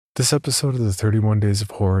This episode of the 31 Days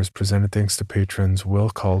of Horror is presented thanks to patrons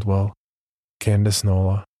Will Caldwell, Candace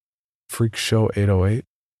Nola, Freak Show 808,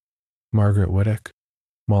 Margaret Whittick,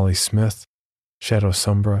 Molly Smith, Shadow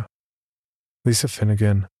Sombra, Lisa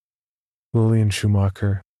Finnegan, Lillian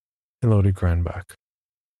Schumacher, and Lodi Granbeck.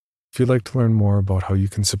 If you'd like to learn more about how you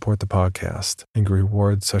can support the podcast and get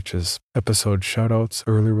rewards such as episode shoutouts,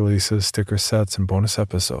 early releases, sticker sets, and bonus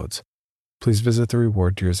episodes, please visit the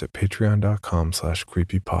reward tiers at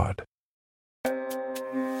patreon.com/creepypod.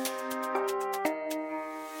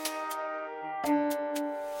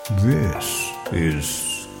 This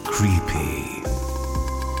is Creepy,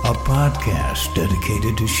 a podcast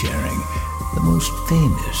dedicated to sharing the most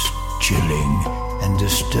famous, chilling, and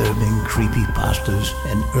disturbing creepypastas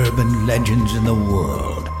and urban legends in the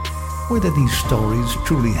world. Whether these stories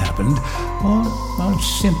truly happened or are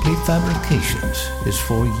simply fabrications is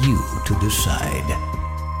for you to decide.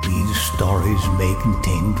 These stories may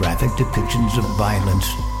contain graphic depictions of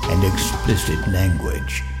violence and explicit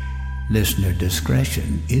language. Listener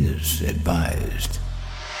discretion is advised.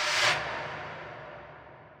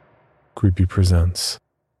 Creepy presents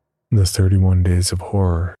The 31 Days of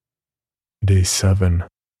Horror, Day 7,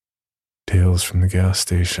 Tales from the Gas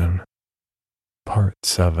Station, Part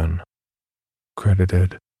 7,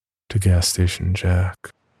 credited to Gas Station Jack.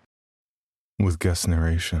 With guest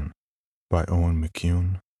narration by Owen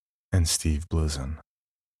McCune and Steve Blizzen.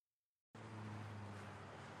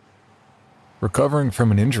 Recovering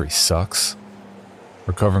from an injury sucks.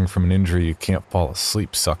 Recovering from an injury you can't fall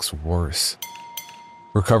asleep sucks worse.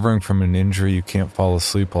 Recovering from an injury you can't fall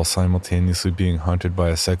asleep while simultaneously being hunted by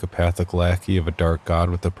a psychopathic lackey of a dark god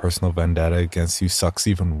with a personal vendetta against you sucks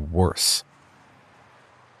even worse.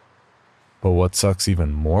 But what sucks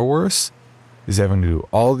even more worse is having to do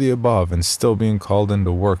all the above and still being called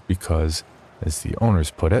into work because, as the owners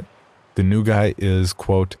put it, the new guy is,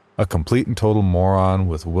 quote, a complete and total moron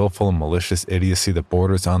with willful and malicious idiocy that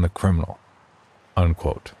borders on the criminal,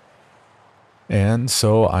 unquote. And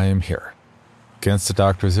so I am here, against the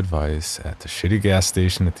doctor's advice, at the shitty gas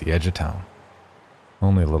station at the edge of town.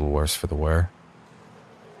 Only a little worse for the wear.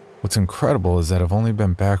 What's incredible is that I've only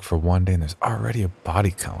been back for one day and there's already a body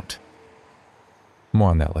count.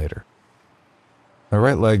 More on that later. My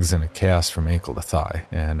right leg's in a cast from ankle to thigh,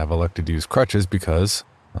 and I've elected to use crutches because,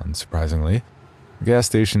 unsurprisingly, the gas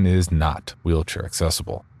station is not wheelchair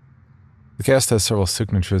accessible. The cast has several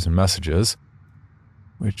signatures and messages,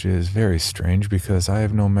 which is very strange because I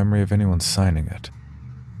have no memory of anyone signing it.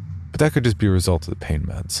 But that could just be a result of the pain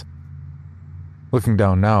meds. Looking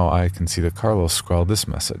down now, I can see that Carlos scrawled this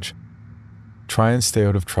message. Try and stay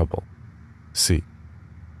out of trouble. C.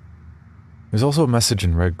 There's also a message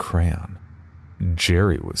in red crayon.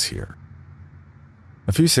 Jerry was here.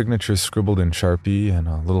 A few signatures scribbled in Sharpie, and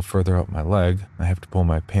a little further up my leg, I have to pull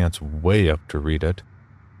my pants way up to read it.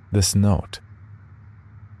 This note.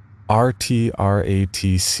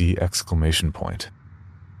 RTRATC exclamation point.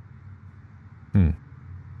 Well,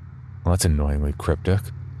 that's annoyingly cryptic.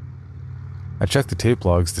 I checked the tape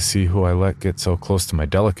logs to see who I let get so close to my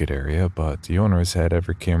delicate area, but the owners had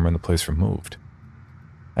every camera in the place removed.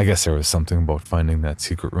 I guess there was something about finding that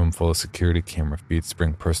secret room full of security camera feeds to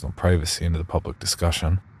bring personal privacy into the public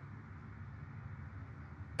discussion.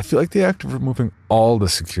 I feel like the act of removing all the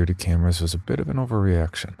security cameras was a bit of an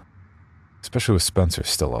overreaction, especially with Spencer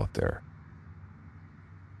still out there.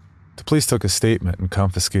 The police took a statement and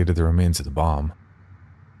confiscated the remains of the bomb.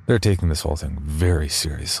 They're taking this whole thing very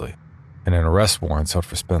seriously, and an arrest warrant's out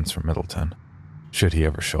for Spencer Middleton, should he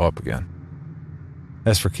ever show up again.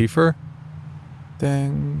 As for Kiefer,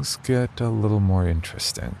 things get a little more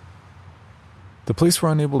interesting. The police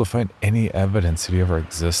were unable to find any evidence that he ever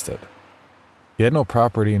existed. He had no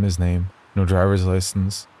property in his name, no driver's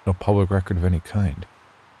license, no public record of any kind.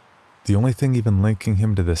 The only thing even linking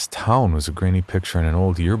him to this town was a grainy picture in an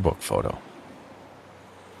old yearbook photo.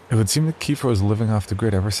 It would seem that Kiefer was living off the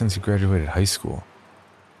grid ever since he graduated high school.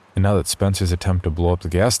 And now that Spencer's attempt to blow up the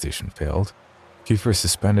gas station failed, Kiefer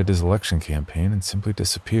suspended his election campaign and simply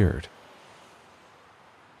disappeared.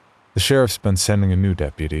 The sheriff's been sending a new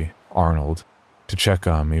deputy, Arnold, to check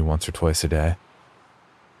on me once or twice a day.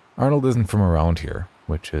 Arnold isn't from around here,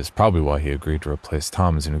 which is probably why he agreed to replace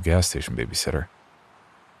Tom as a new gas station babysitter.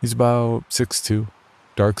 He's about 6'2",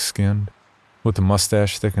 dark-skinned, with a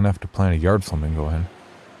mustache thick enough to plant a yard flamingo in.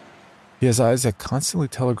 He has eyes that constantly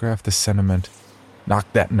telegraph the sentiment, knock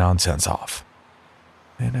that nonsense off.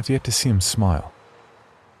 And I've yet to see him smile.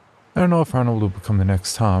 I don't know if Arnold will become the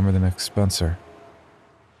next Tom or the next Spencer.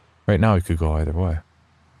 Right now, he could go either way.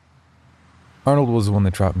 Arnold was the one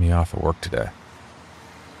that dropped me off at work today.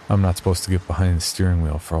 I'm not supposed to get behind the steering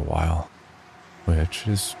wheel for a while, which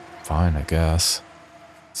is fine, I guess.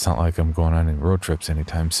 It's not like I'm going on any road trips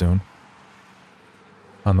anytime soon.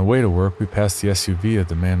 On the way to work, we passed the SUV of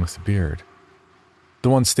the man with the beard. The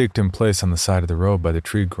one staked in place on the side of the road by the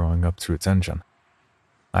tree growing up through its engine.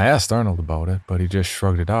 I asked Arnold about it, but he just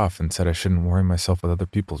shrugged it off and said I shouldn't worry myself with other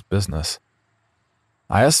people's business.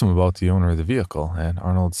 I asked him about the owner of the vehicle, and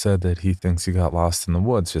Arnold said that he thinks he got lost in the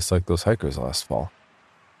woods just like those hikers last fall.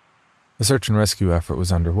 The search and rescue effort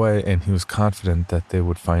was underway, and he was confident that they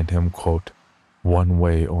would find him, quote, one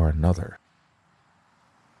way or another.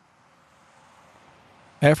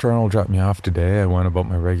 After Arnold dropped me off today, I went about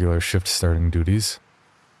my regular shift-starting duties.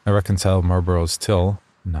 I reconciled Marlboro's till,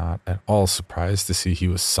 not at all surprised to see he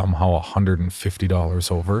was somehow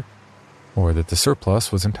 $150 over, or that the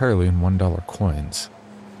surplus was entirely in $1 coins.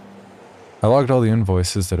 I logged all the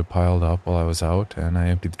invoices that had piled up while I was out, and I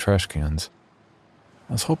emptied the trash cans.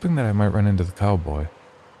 I was hoping that I might run into the cowboy,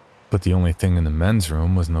 but the only thing in the men's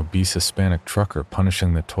room was an obese Hispanic trucker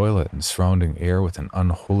punishing the toilet and surrounding air with an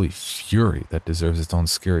unholy fury that deserves its own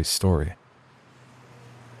scary story.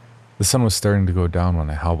 The sun was starting to go down when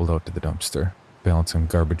I hobbled out to the dumpster, balancing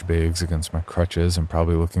garbage bags against my crutches and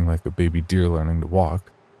probably looking like a baby deer learning to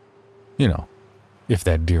walk. You know, if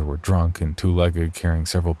that deer were drunk and two-legged carrying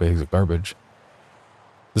several bags of garbage.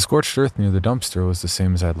 The scorched earth near the dumpster was the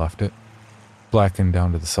same as I'd left it, blackened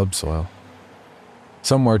down to the subsoil.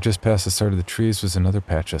 Somewhere just past the start of the trees was another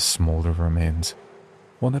patch of smolder remains,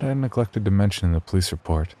 one that I had neglected to mention in the police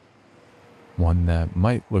report. One that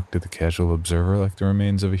might look to the casual observer like the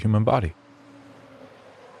remains of a human body.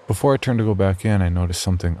 Before I turned to go back in, I noticed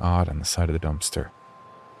something odd on the side of the dumpster.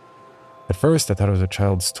 At first, I thought it was a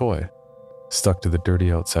child's toy, stuck to the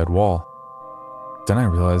dirty outside wall. Then I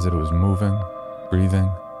realized that it was moving, breathing,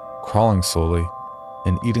 crawling slowly,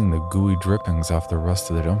 and eating the gooey drippings off the rest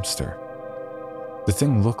of the dumpster. The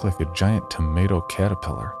thing looked like a giant tomato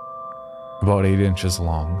caterpillar, about 8 inches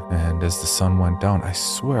long, and as the sun went down, I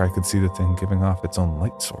swear I could see the thing giving off its own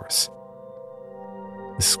light source.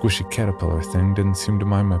 The squishy caterpillar thing didn't seem to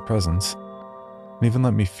mind my presence, and even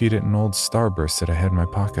let me feed it an old Starburst that I had in my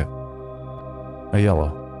pocket. A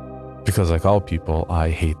yellow, because like all people, I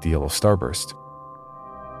hate the yellow Starburst.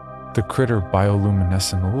 The critter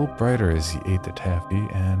bioluminescent a little brighter as he ate the taffy,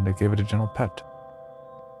 and I gave it a gentle pet.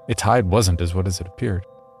 Its hide wasn't as wet as it appeared.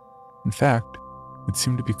 In fact, it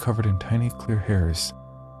seemed to be covered in tiny clear hairs.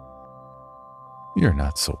 "You're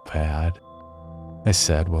not so bad," I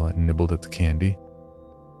said while it nibbled at the candy.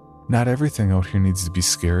 "Not everything out here needs to be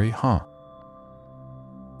scary, huh?"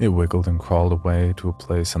 It wiggled and crawled away to a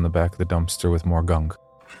place on the back of the dumpster with more gunk,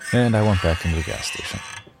 and I went back into the gas station.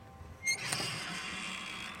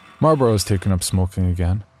 Marlboro was taken up smoking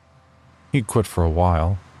again. He'd quit for a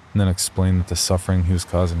while, and then explained that the suffering he was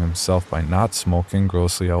causing himself by not smoking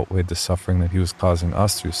grossly outweighed the suffering that he was causing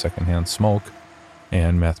us through secondhand smoke,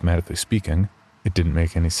 and mathematically speaking, it didn't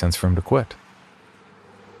make any sense for him to quit.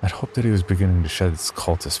 I'd hoped that he was beginning to shed its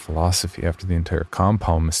cultist philosophy after the entire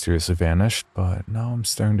compound mysteriously vanished, but now I'm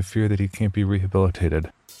starting to fear that he can't be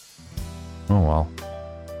rehabilitated. Oh well.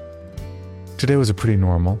 Today was a pretty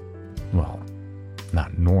normal, well,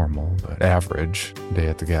 not normal, but average day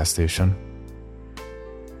at the gas station.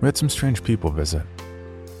 We had some strange people visit.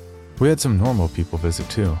 We had some normal people visit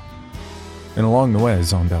too. And along the way I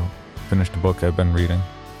zoned out, finished a book I've been reading,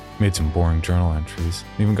 made some boring journal entries,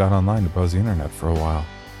 and even got online to browse the internet for a while.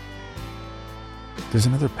 There's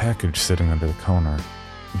another package sitting under the counter,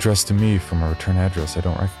 addressed to me from a return address I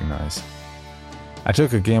don't recognize. I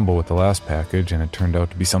took a gamble with the last package and it turned out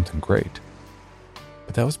to be something great.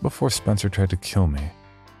 But that was before Spencer tried to kill me.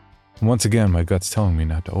 And once again, my gut's telling me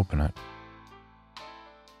not to open it.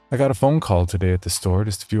 I got a phone call today at the store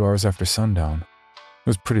just a few hours after sundown. It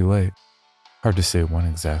was pretty late. Hard to say when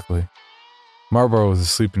exactly. Marlboro was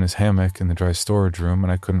asleep in his hammock in the dry storage room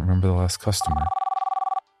and I couldn't remember the last customer.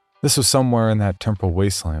 This was somewhere in that temporal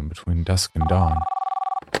wasteland between dusk and dawn.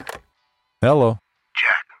 Hello.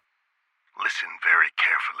 Jack, listen very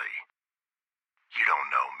carefully. You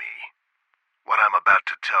don't know me. What I'm about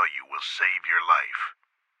to tell you will save your life,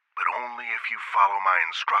 but only if you follow my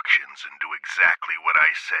instructions and do exactly what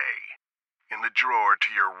I say. In the drawer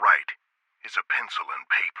to your right is a pencil and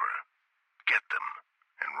paper. Get them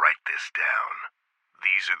and write this down.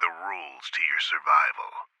 These are the rules to your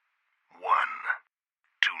survival. 1.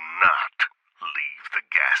 Do not leave the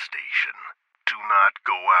gas station. Do not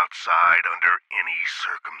go outside under any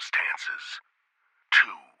circumstances. 2.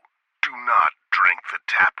 Do not drink the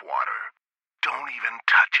tap water. Don't even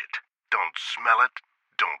touch it. Don't smell it.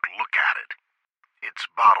 Don't look at it. It's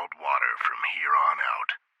bottled water from here on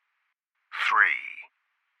out. 3.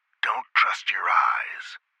 Don't trust your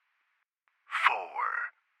eyes.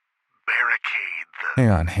 4.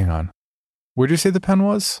 Hang on. Where'd you say the pen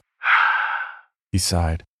was? He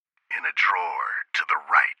sighed. In a drawer to the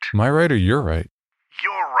right. My right or your right?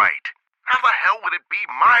 Your right. How the hell would it be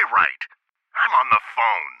my right? I'm on the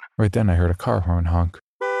phone. Right then I heard a car horn honk.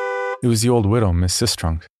 It was the old widow, Miss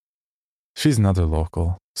Sistrunk. She's another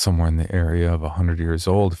local, somewhere in the area of 100 years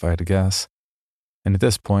old, if I had to guess. And at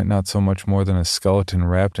this point, not so much more than a skeleton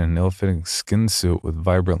wrapped in an ill-fitting skin suit with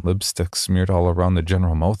vibrant lipstick smeared all around the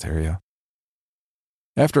general mouth area.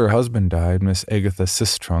 After her husband died, Miss Agatha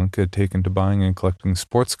Sistrunk had taken to buying and collecting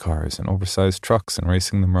sports cars and oversized trucks and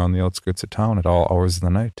racing them around the outskirts of town at all hours of the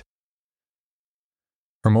night.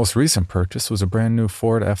 Her most recent purchase was a brand new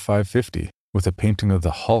Ford F-550 with a painting of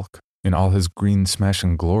the Hulk in all his green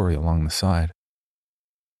smashing glory along the side.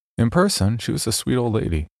 In person, she was a sweet old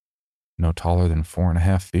lady, no taller than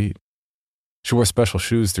 4.5 feet. She wore special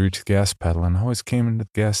shoes to reach the gas pedal and always came into the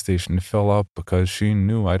gas station to fill up because she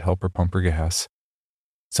knew I'd help her pump her gas,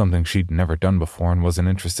 something she'd never done before and wasn't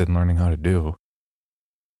interested in learning how to do.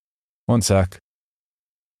 "One sec,"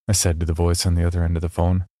 I said to the voice on the other end of the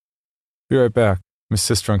phone. "Be right back. Miss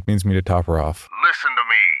Sistrunk needs me to top her off." Listen to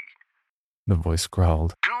me. The voice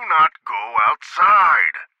growled. Do not go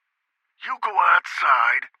outside. You go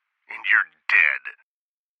outside and you're dead.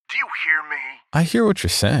 Do you hear me? "I hear what you're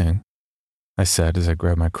saying," I said as I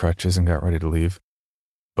grabbed my crutches and got ready to leave.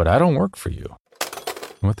 "But I don't work for you."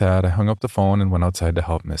 And with that, I hung up the phone and went outside to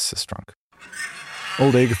help Miss Sistrunk.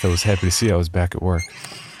 Old Agatha was happy to see I was back at work.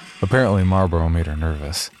 Apparently Marlboro made her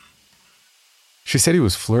nervous. She said he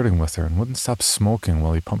was flirting with her and wouldn't stop smoking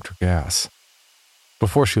while he pumped her gas.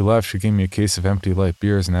 Before she left, she gave me a case of empty light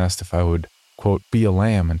beers and asked if I would, quote, be a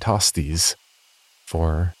lamb and toss these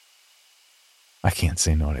for her. I can't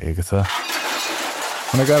say no to Agatha.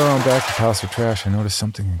 When I got around back to toss her trash, I noticed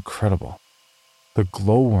something incredible. The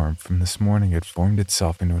glowworm from this morning had formed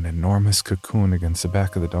itself into an enormous cocoon against the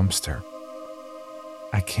back of the dumpster.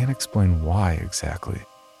 I can't explain why exactly,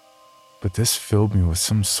 but this filled me with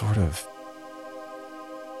some sort of...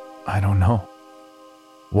 I don't know.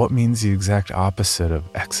 What means the exact opposite of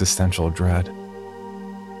existential dread?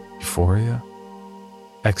 Euphoria?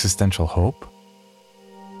 Existential hope?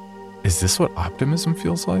 Is this what optimism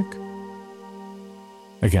feels like?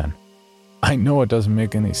 Again, I know it doesn't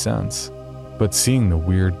make any sense, but seeing the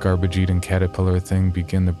weird garbage-eating caterpillar thing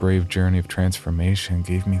begin the brave journey of transformation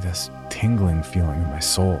gave me this tingling feeling in my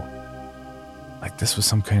soul, like this was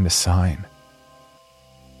some kind of sign.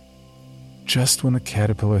 Just when the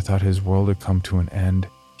caterpillar thought his world had come to an end,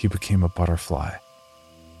 he became a butterfly.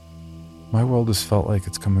 My world has felt like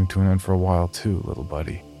it's coming to an end for a while too, little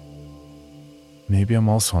buddy. Maybe I'm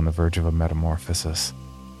also on the verge of a metamorphosis.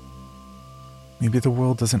 Maybe the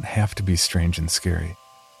world doesn't have to be strange and scary.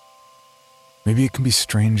 Maybe it can be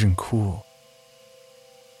strange and cool.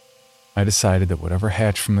 I decided that whatever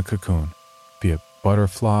hatched from the cocoon, be it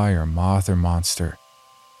butterfly or moth or monster,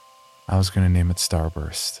 I was going to name it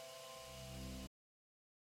Starburst.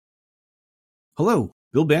 Hello,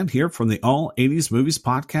 Bill Band here from the All 80s Movies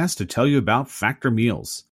podcast to tell you about Factor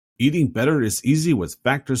Meals. Eating better is easy with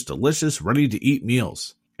Factor's delicious, ready-to-eat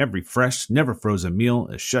meals. Every fresh, never-frozen meal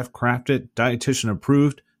is chef-crafted,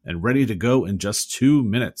 dietitian-approved, and ready to go in just 2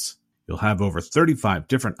 minutes. You'll have over 35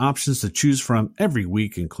 different options to choose from every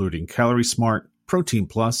week, including Calorie Smart, Protein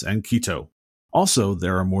Plus, and Keto. Also,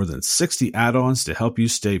 there are more than 60 add-ons to help you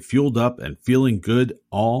stay fueled up and feeling good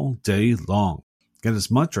all day long. Get as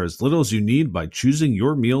much or as little as you need by choosing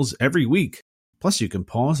your meals every week. Plus, you can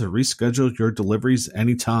pause or reschedule your deliveries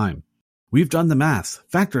anytime. We've done the math.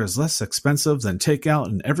 Factor is less expensive than takeout,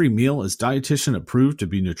 and every meal is dietitian approved to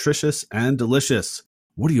be nutritious and delicious.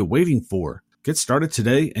 What are you waiting for? Get started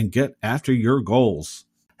today and get after your goals.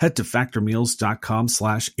 Head to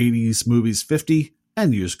factormeals.com/80smovies50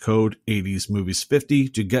 and use code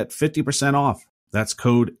 80smovies50 to get 50% off. That's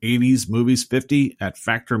code 80smovies50 at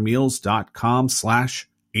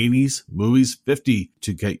factormeals.com/80smovies50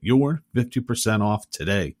 to get your 50% off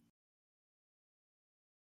today.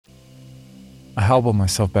 I hobbled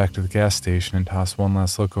myself back to the gas station and tossed one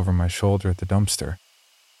last look over my shoulder at the dumpster.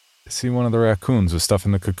 To see one of the raccoons was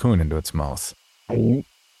stuffing the cocoon into its mouth.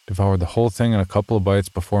 Devoured the whole thing in a couple of bites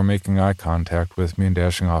before making eye contact with me and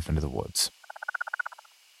dashing off into the woods.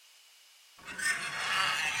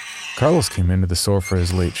 Carlos came into the store for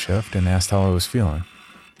his late shift and asked how I was feeling.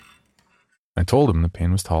 I told him the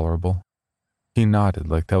pain was tolerable. He nodded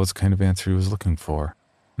like that was the kind of answer he was looking for,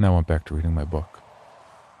 and I went back to reading my book.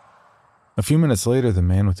 A few minutes later, the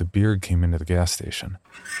man with the beard came into the gas station.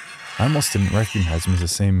 I almost didn't recognize him as the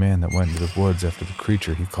same man that went into the woods after the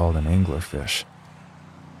creature he called an anglerfish.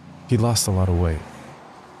 He'd lost a lot of weight.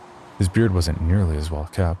 His beard wasn't nearly as well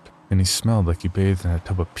kept, and he smelled like he bathed in a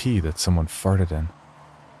tub of pee that someone farted in.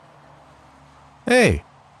 "Hey,"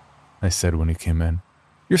 I said when he came in.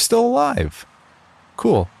 "You're still alive.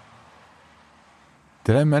 Cool."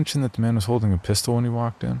 Did I mention that the man was holding a pistol when he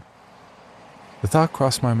walked in? The thought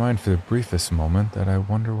crossed my mind for the briefest moment that I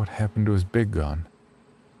wonder what happened to his big gun.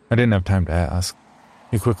 I didn't have time to ask.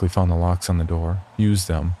 He quickly found the locks on the door, used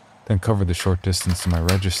them, then covered the short distance to my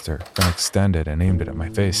register, then extended and aimed it at my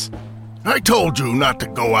face. I told you not to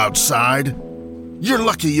go outside. You're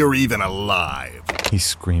lucky you're even alive. He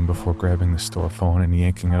screamed before grabbing the store phone and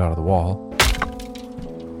yanking it out of the wall.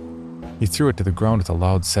 He threw it to the ground with a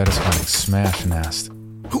loud, satisfying smash and asked,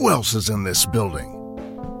 Who else is in this building?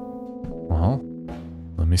 "Well,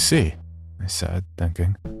 let me see," I said,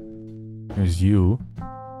 thinking. "There's you,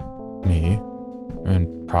 me,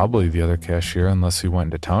 and probably the other cashier unless he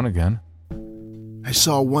went into town again." I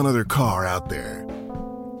saw one other car out there.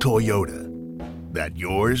 Toyota. That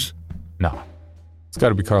yours? No, it's got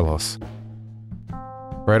to be Carlos.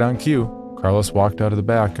 Right on cue, Carlos walked out of the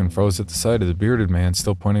back and froze at the sight of the bearded man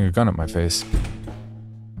still pointing a gun at my face.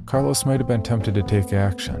 Carlos might have been tempted to take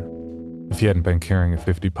action if he hadn't been carrying a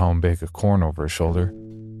 50-pound bag of corn over his shoulder.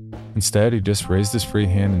 Instead, he just raised his free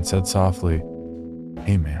hand and said softly,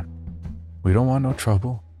 "Hey man, we don't want no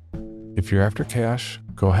trouble. If you're after cash,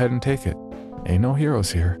 go ahead and take it. Ain't no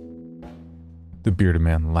heroes here." The bearded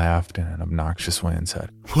man laughed in an obnoxious way and said,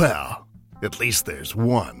 Well, at least there's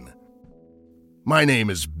one. My name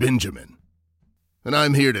is Benjamin, and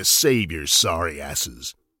I'm here to save your sorry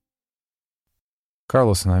asses.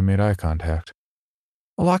 Carlos and I made eye contact.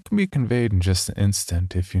 A lot can be conveyed in just an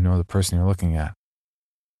instant if you know the person you're looking at.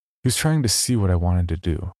 He was trying to see what I wanted to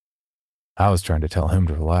do. I was trying to tell him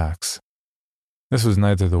to relax. This was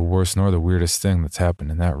neither the worst nor the weirdest thing that's happened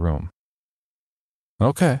in that room.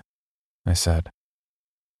 "Okay," I said.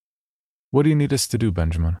 "What do you need us to do,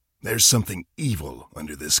 Benjamin?" There's something evil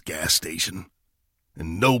under this gas station,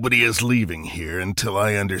 and nobody is leaving here until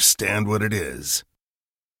I understand what it is.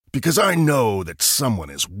 Because I know that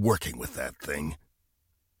someone is working with that thing.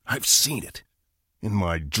 I've seen it in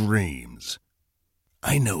my dreams.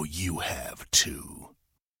 I know you have too.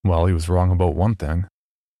 Well, he was wrong about one thing.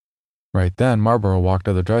 Right then, Marlboro walked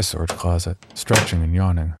out of the dry storage closet, stretching and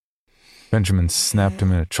yawning. Benjamin snapped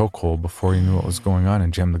him in a chokehold before he knew what was going on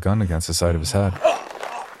and jammed the gun against the side of his head.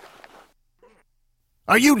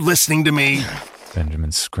 Are you listening to me?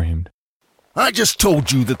 Benjamin screamed. I just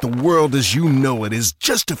told you that the world as you know it is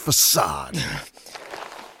just a facade.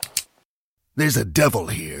 There's a devil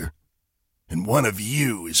here, and one of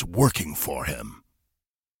you is working for him.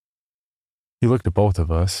 He looked at both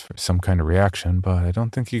of us for some kind of reaction, but I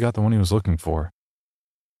don't think he got the one he was looking for.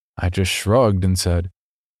 I just shrugged and said,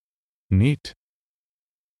 "Neat."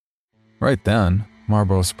 Right then,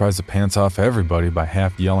 Marlboro surprised the pants off everybody by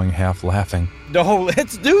half yelling, half laughing. "Oh,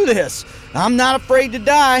 let's do this. I'm not afraid to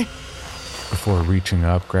die." Before reaching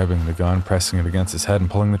up, grabbing the gun, pressing it against his head and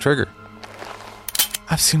pulling the trigger.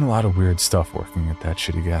 I've seen a lot of weird stuff working at that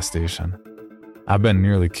shitty gas station. I've been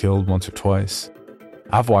nearly killed once or twice.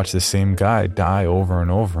 I've watched the same guy die over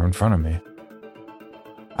and over in front of me.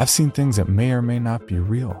 I've seen things that may or may not be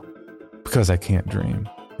real, because I can't dream,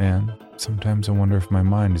 and sometimes I wonder if my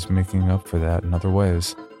mind is making up for that in other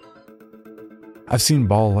ways. I've seen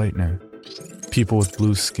ball lightning, people with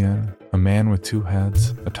blue skin, a man with two heads,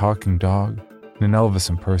 a talking dog, and an Elvis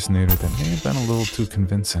impersonator that may have been a little too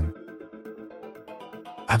convincing.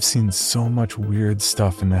 I've seen so much weird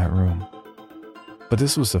stuff in that room. But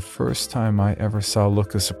this was the first time I ever saw a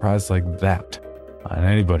look of surprise like that on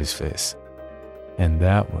anybody's face. And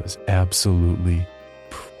that was absolutely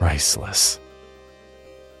priceless.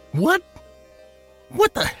 What?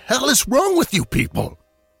 What the hell is wrong with you people?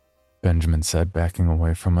 Benjamin said, backing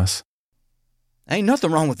away from us. "Ain't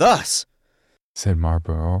nothing wrong with us," said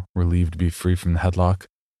Marlboro, relieved to be free from the headlock.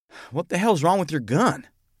 "What the hell's wrong with your gun?"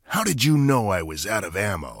 How did you know I was out of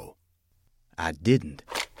ammo? "I didn't."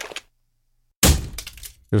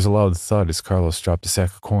 There was a loud thud as Carlos dropped a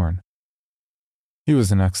sack of corn. He was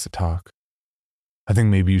the next to talk. "I think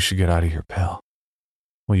maybe you should get out of here, pal.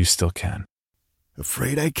 Well, you still can."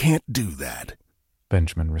 Afraid I can't do that,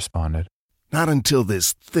 Benjamin responded. Not until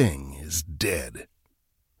this thing is dead.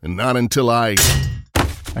 And not until I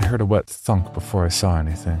heard a wet thunk before I saw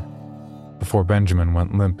anything. Before Benjamin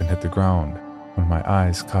went limp and hit the ground. When my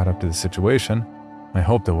eyes caught up to the situation, I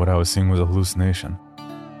hoped that what I was seeing was a hallucination.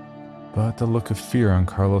 But the look of fear on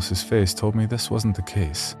Carlos's face told me this wasn't the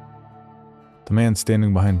case. The man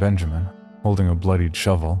standing behind Benjamin, holding a bloodied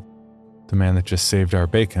shovel, the man that just saved our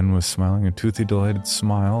bacon, was smiling a toothy, delighted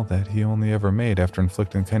smile that he only ever made after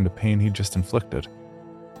inflicting the kind of pain he just inflicted.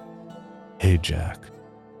 "Hey, Jack,"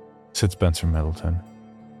 said Spencer Middleton.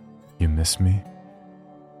 "You miss me?"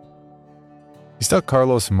 He stuck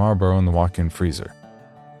Carlos and Marlboro in the walk-in freezer.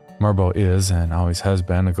 Marlboro is, and always has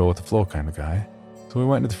been, a go-with-the-flow kind of guy, so we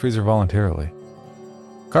went into the freezer voluntarily.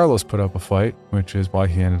 Carlos put up a fight, which is why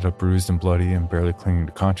he ended up bruised and bloody and barely clinging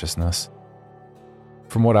to consciousness.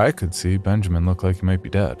 From what I could see, Benjamin looked like he might be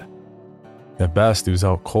dead. At best, he was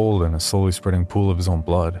out cold in a slowly spreading pool of his own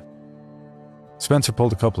blood. Spencer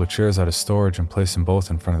pulled a couple of chairs out of storage and placed them both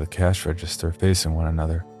in front of the cash register, facing one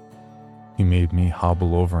another. He made me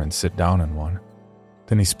hobble over and sit down in one.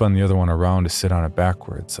 Then he spun the other one around to sit on it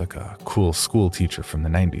backwards, like a cool school teacher from the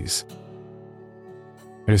 90s.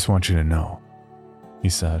 "I just want you to know," he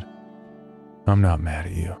said, "I'm not mad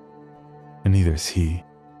at you, and neither is he.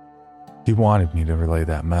 He wanted me to relay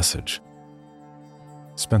that message."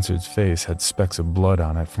 Spencer's face had specks of blood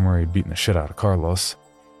on it from where he'd beaten the shit out of Carlos.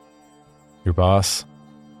 "Your boss?"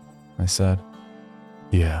 I said.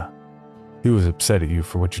 "Yeah. He was upset at you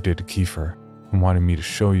for what you did to Kiefer and wanted me to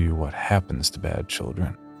show you what happens to bad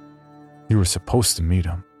children. You were supposed to meet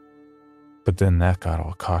him. But then that got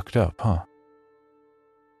all cocked up, huh?"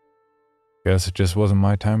 "Guess it just wasn't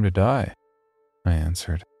my time to die," I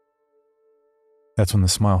answered. That's when the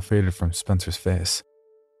smile faded from Spencer's face.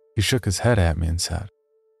 He shook his head at me and said,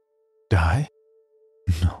 "Die?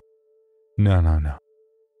 No.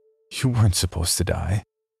 You weren't supposed to die.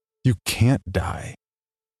 You can't die.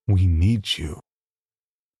 We need you."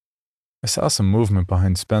 I saw some movement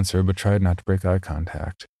behind Spencer, but tried not to break eye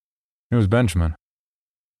contact. It was Benjamin.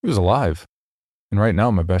 He was alive, and right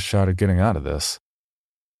now my best shot at getting out of this.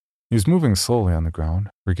 He was moving slowly on the ground,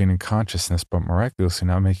 regaining consciousness but miraculously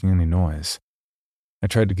not making any noise. I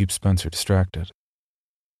tried to keep Spencer distracted.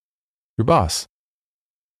 "Your boss.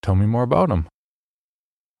 Tell me more about him.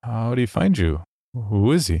 How did he find you?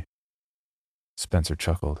 Who is he?" Spencer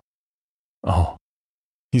chuckled. "Oh,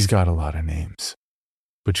 he's got a lot of names,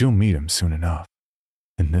 but you'll meet him soon enough.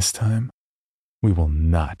 And this time, we will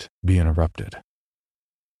not be interrupted."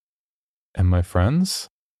 "And my friends?"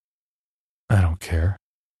 "I don't care.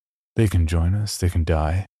 They can join us, they can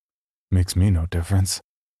die. Makes me no difference.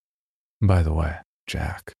 By the way,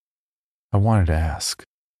 Jack, I wanted to ask,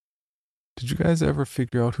 did you guys ever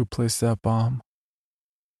figure out who placed that bomb?"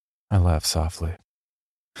 I laughed softly.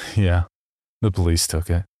 "Yeah, the police took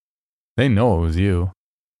it. They know it was you.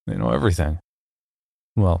 They know everything.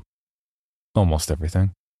 Well, almost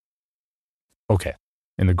everything. Okay,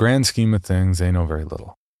 in the grand scheme of things, they know very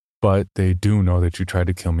little. But they do know that you tried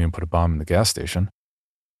to kill me and put a bomb in the gas station."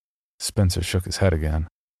 Spencer shook his head again.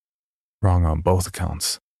 "Wrong on both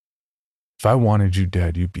accounts. If I wanted you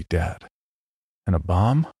dead, you'd be dead. And a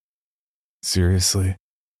bomb? Seriously?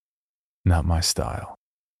 Not my style."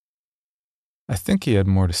 I think he had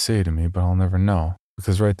more to say to me, but I'll never know,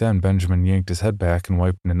 because right then Benjamin yanked his head back and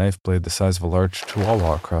wiped a knife blade the size of a large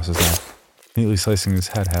chihuahua across his neck, neatly slicing his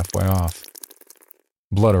head halfway off.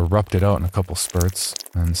 Blood erupted out in a couple spurts,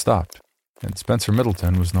 and stopped, and Spencer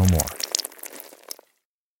Middleton was no more.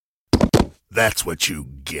 "That's what you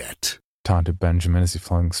get," taunted Benjamin as he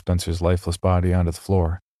flung Spencer's lifeless body onto the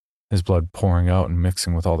floor, his blood pouring out and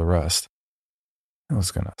mixing with all the rest. It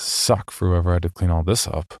was gonna suck for whoever had to clean all this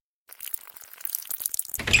up.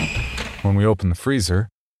 When we opened the freezer,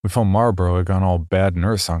 we found Marlboro had gone all bad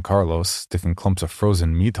nurse on Carlos, sticking clumps of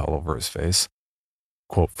frozen meat all over his face.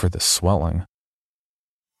 Quote, "for the swelling."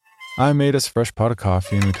 I made us a fresh pot of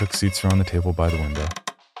coffee and we took seats around the table by the window.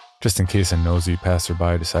 Just in case a nosy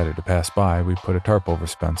passerby decided to pass by, we put a tarp over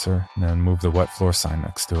Spencer and then moved the wet floor sign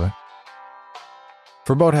next to it.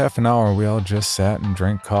 For about half an hour, we all just sat and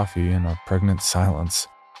drank coffee in a pregnant silence.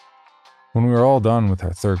 When we were all done with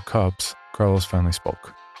our third cups, Carlos finally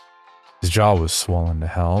spoke. His jaw was swollen to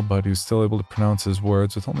hell, but he was still able to pronounce his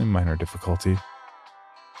words with only minor difficulty.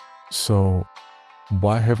 "So,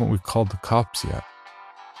 why haven't we called the cops yet?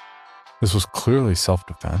 This was clearly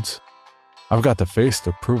self-defense. I've got the face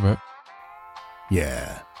to prove it."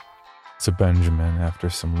 "Yeah, said Benjamin after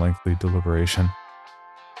some lengthy deliberation.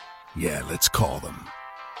 Yeah, let's call them.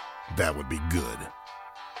 That would be good.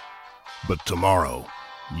 But tomorrow,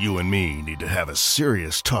 you and me need to have a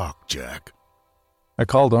serious talk, Jack." I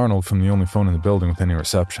called Arnold from the only phone in the building with any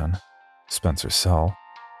reception, Spencer's cell.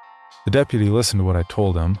 The deputy listened to what I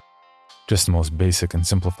told him, just the most basic and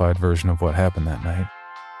simplified version of what happened that night,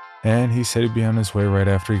 and he said he'd be on his way right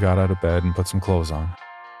after he got out of bed and put some clothes on.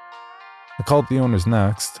 I called the owners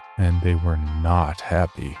next, and they were not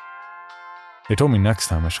happy. They told me next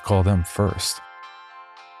time I should call them first.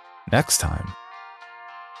 Next time?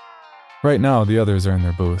 Right now, the others are in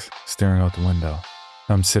their booth, staring out the window.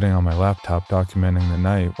 I'm sitting on my laptop documenting the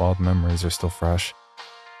night while the memories are still fresh.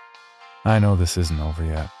 I know this isn't over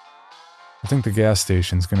yet. I think the gas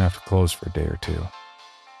station's gonna have to close for a day or two.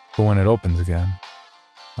 But when it opens again,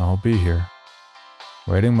 I'll be here,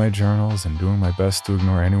 writing my journals and doing my best to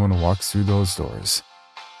ignore anyone who walks through those doors.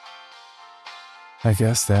 I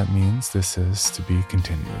guess that means this is to be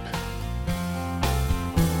continued.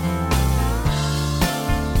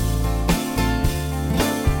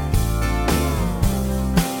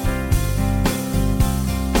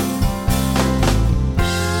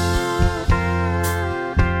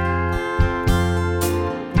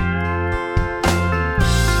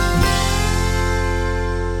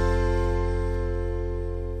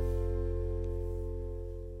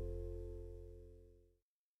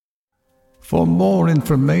 For more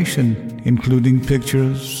information, including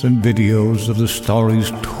pictures and videos of the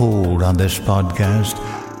stories told on this podcast,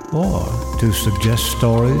 or to suggest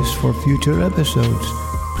stories for future episodes,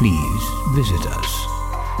 please visit us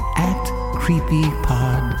at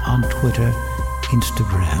CreepyPod on Twitter,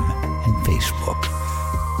 Instagram, and Facebook,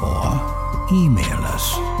 or email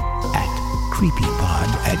us at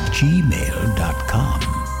creepypod@gmail.com.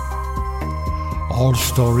 All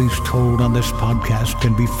stories told on this podcast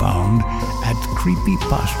can be found at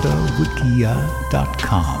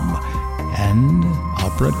creepypastawikia.com and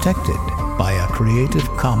are protected by a Creative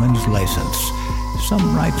Commons license.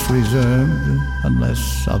 Some rights reserved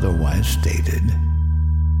unless otherwise stated.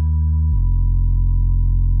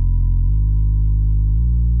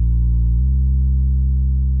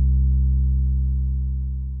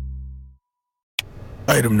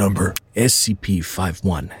 Item number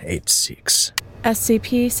SCP-5186.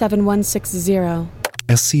 SCP-7160.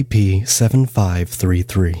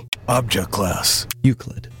 SCP-7533. Object Class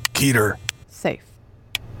Euclid. Keter. Safe.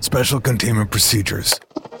 Special Containment Procedures.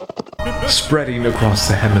 Spreading across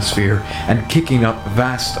the hemisphere and kicking up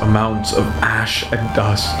vast amounts of ash and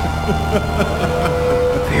dust.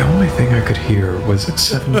 The only thing I could hear was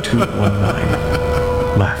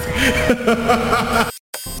 7219 laughing.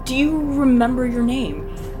 Do you remember your name?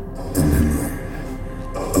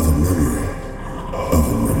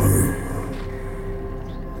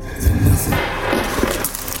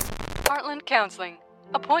 Heartland Counseling.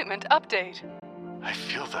 Appointment update. I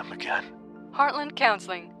feel them again. Heartland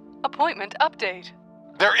Counseling. Appointment update.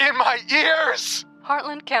 They're in my ears!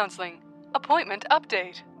 Heartland Counseling. Appointment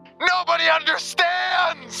update. Nobody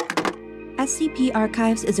understands! SCP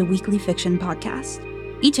Archives is a weekly fiction podcast.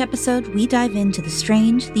 Each episode, we dive into the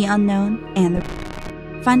strange, the unknown, and the...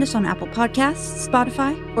 Find us on Apple Podcasts,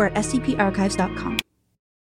 Spotify, or at scparchives.com.